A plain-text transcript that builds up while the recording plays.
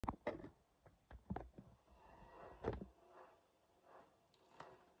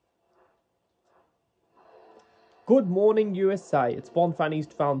Good morning, USA. It's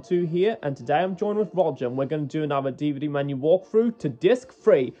Bonfan Found 2 here, and today I'm joined with Roger, and we're going to do another DVD menu walkthrough to Disc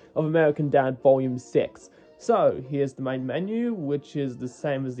 3 of American Dad Volume 6. So, here's the main menu, which is the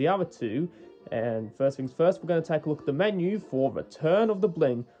same as the other two, and first things first, we're going to take a look at the menu for Return of the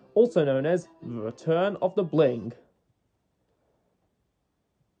Bling, also known as Return of the Bling.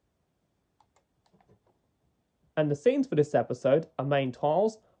 And the scenes for this episode are main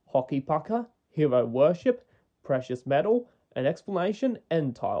tiles, hockey pucker, hero worship, precious metal, and explanation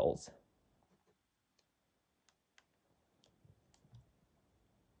end tiles.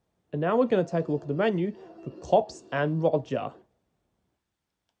 And now we're going to take a look at the menu for Cops and Roger.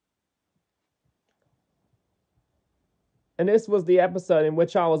 And this was the episode in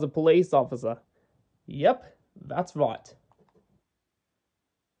which I was a police officer. Yep, that's right.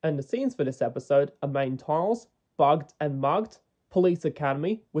 And the scenes for this episode are main tiles, bugged and mugged, Police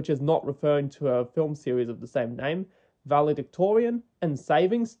Academy, which is not referring to a film series of the same name, valedictorian, and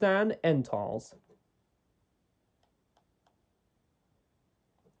saving Stan end tiles.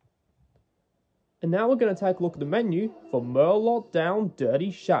 And now we're going to take a look at the menu for Merlot Down Dirty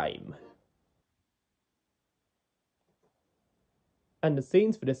Shame. And the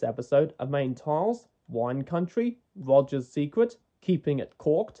scenes for this episode are main tiles, Wine Country, Roger's Secret, Keeping It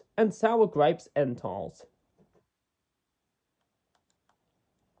Corked, and Sour Grapes end tiles.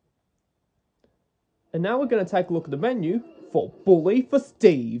 And now we're going to take a look at the menu for Bully for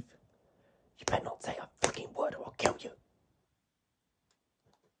Steve. You better not say a freaking word or I'll kill you.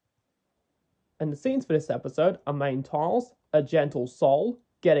 And the scenes for this episode are main tiles, A Gentle Soul,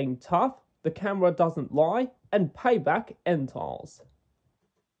 Getting Tough, The Camera Doesn't Lie, and Payback end tiles.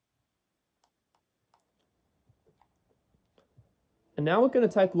 And now we're going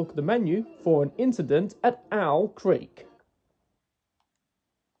to take a look at the menu for An Incident at Owl Creek.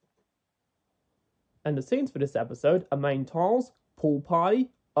 And the scenes for this episode are main tiles, Pool Party,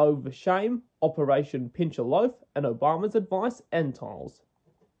 Over Shame, Operation Pinch a Loaf, and Obama's Advice end tiles.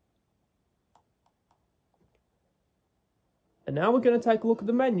 And now we're going to take a look at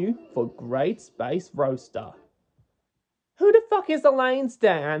the menu for Great Space Roaster. Who the fuck is Elaine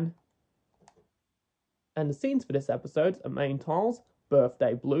Stan? And the scenes for this episode are main tiles,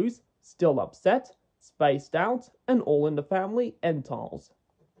 Birthday Blues, Still Upset, Spaced Out, and All in the Family end tiles.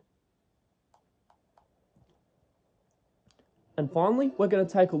 And finally, we're going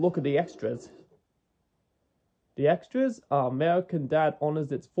to take a look at the extras. The extras are American Dad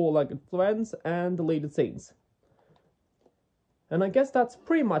Honors Its Four-Legged Friends and deleted scenes. And I guess that's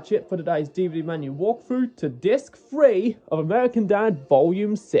pretty much it for today's DVD menu walkthrough to Disc 3 of American Dad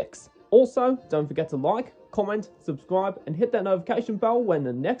Volume 6. Also, don't forget to like, comment, subscribe, and hit that notification bell when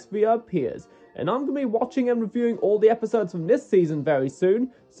the next video appears. And I'm going to be watching and reviewing all the episodes from this season very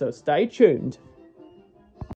soon, so stay tuned.